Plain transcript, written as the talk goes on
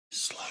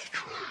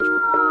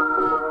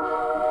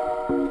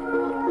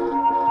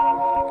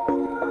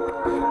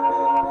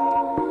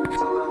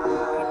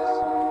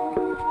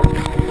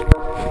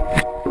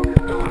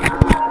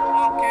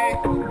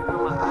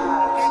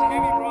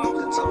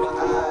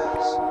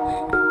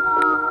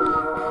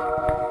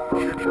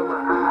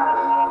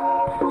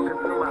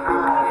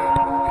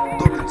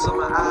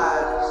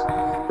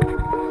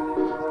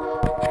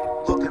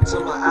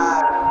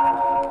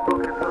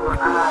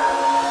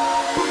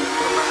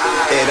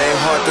It ain't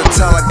hard to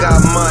tell I got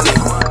money.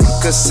 You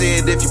can see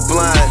it if you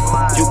blind.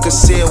 You can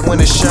see it when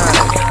it shine.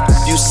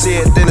 If you see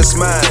it, then it's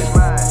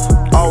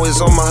mine.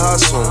 Always on my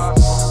hustle,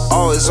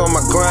 always on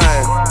my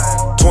grind.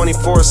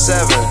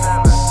 24/7,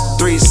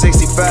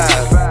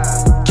 365.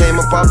 Came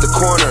up off the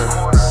corner,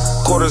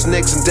 quarters,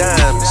 nicks, and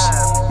dimes.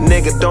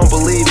 Nigga, don't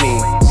believe me,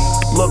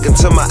 look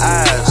into my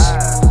eyes.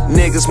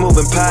 Niggas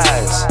moving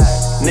pies,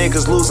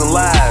 niggas losing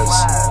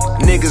lives.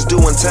 Niggas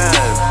doing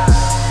time,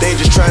 they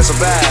just try to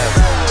survive.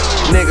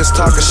 Niggas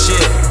talking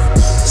shit,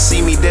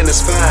 see me then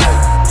it's fine.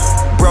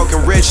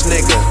 Broken rich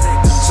nigga,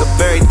 it's a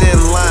very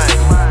thin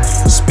line.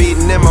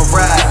 Speeding in my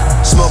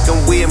ride,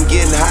 smoking weed, I'm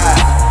getting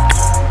high.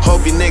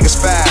 Hope you niggas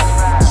foul,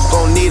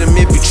 gon' need them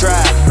if you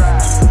try.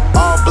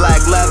 All black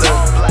leather,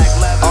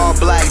 all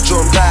black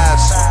Jordan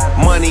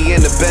 5s. Money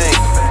in the bank,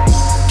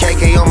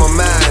 KK on my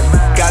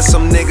mind. Got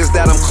some niggas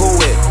that I'm cool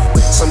with,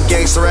 some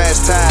gangster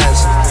ass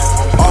ties.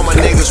 All my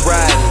niggas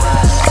riding,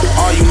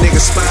 all you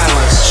niggas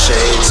smiling.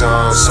 Shades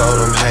on, so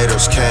them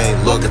haters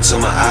can't look into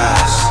my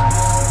eyes.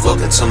 Look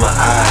into my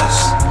eyes,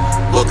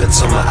 look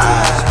into my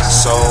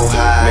eyes. So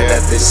high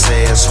that they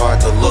say it's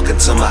hard to look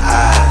into my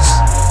eyes.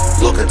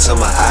 Look into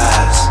my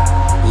eyes,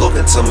 look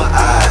into my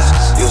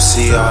eyes. You'll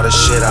see all the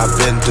shit I've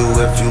been through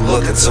if you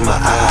look into my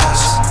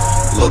eyes.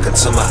 Look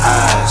into my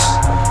eyes,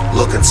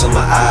 look into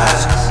my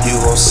eyes. You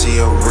gon' see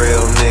a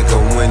real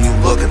nigga when you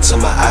look into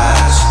my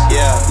eyes.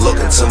 Yeah, look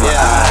into my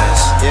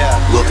eyes. Yeah,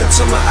 look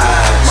into my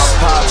eyes. My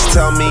pops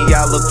tell me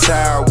I look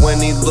tired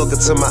when he look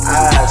into my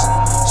eyes.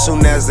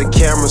 Soon as the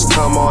cameras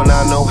come on,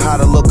 I know how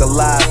to look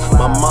alive.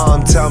 My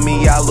mom tell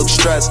me I look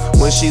stressed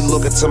when she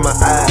look into my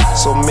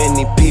eyes. So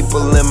many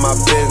people in my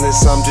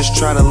business, I'm just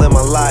trying to live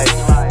my life.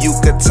 You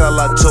could tell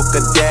I took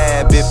a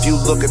dab if you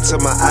look into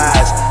my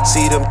eyes.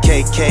 See them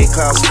KK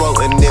clouds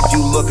floating if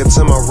you look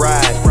into my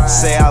ride.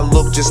 Say I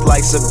look just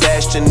like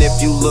Sebastian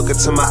if you look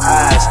into my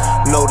eyes.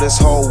 Know this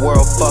whole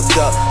world fucked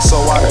up,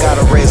 so I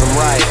gotta raise them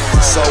right.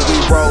 So we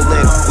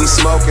rollin', we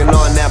smoking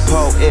on that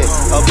potent.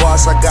 A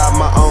boss, I got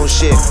my own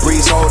shit.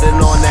 Breeze holding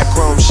on that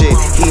chrome shit.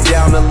 He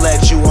down to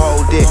let you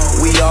hold it.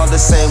 We all the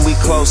same, we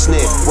close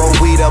knit. Roll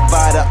weed up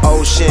by the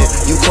ocean.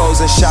 You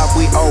closing shop,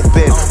 we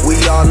open. We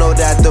all know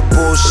that the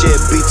bullshit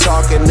be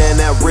talking and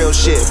that real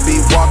shit be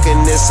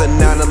walking. This a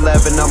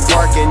 911, I'm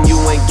parking.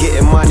 You ain't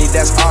getting money,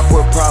 that's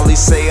awkward. Probably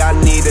say I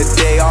need a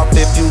day off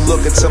if you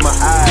look into my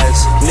eyes.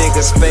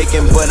 Niggas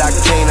faking, but I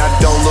can't. I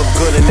don't look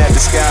good in that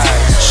disguise.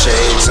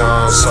 Shades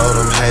on, so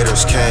them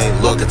haters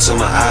can't look into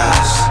my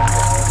eyes.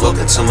 Look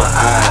into my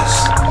eyes,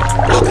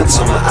 look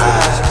into my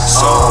eyes.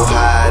 So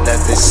high that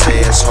they say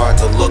it's hard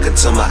to look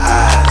into my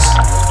eyes.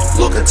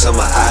 Look into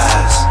my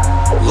eyes,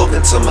 look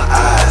into my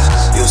eyes.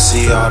 You'll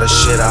see all the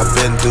shit I've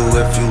been through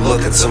if you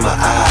look into my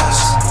eyes.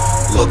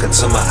 Look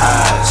into my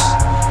eyes,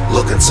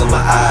 look into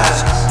my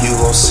eyes. You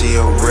gon' see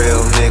a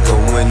real nigga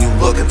when you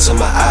look into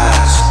my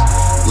eyes.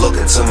 Look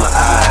into my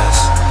eyes,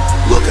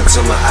 look into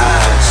my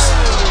eyes.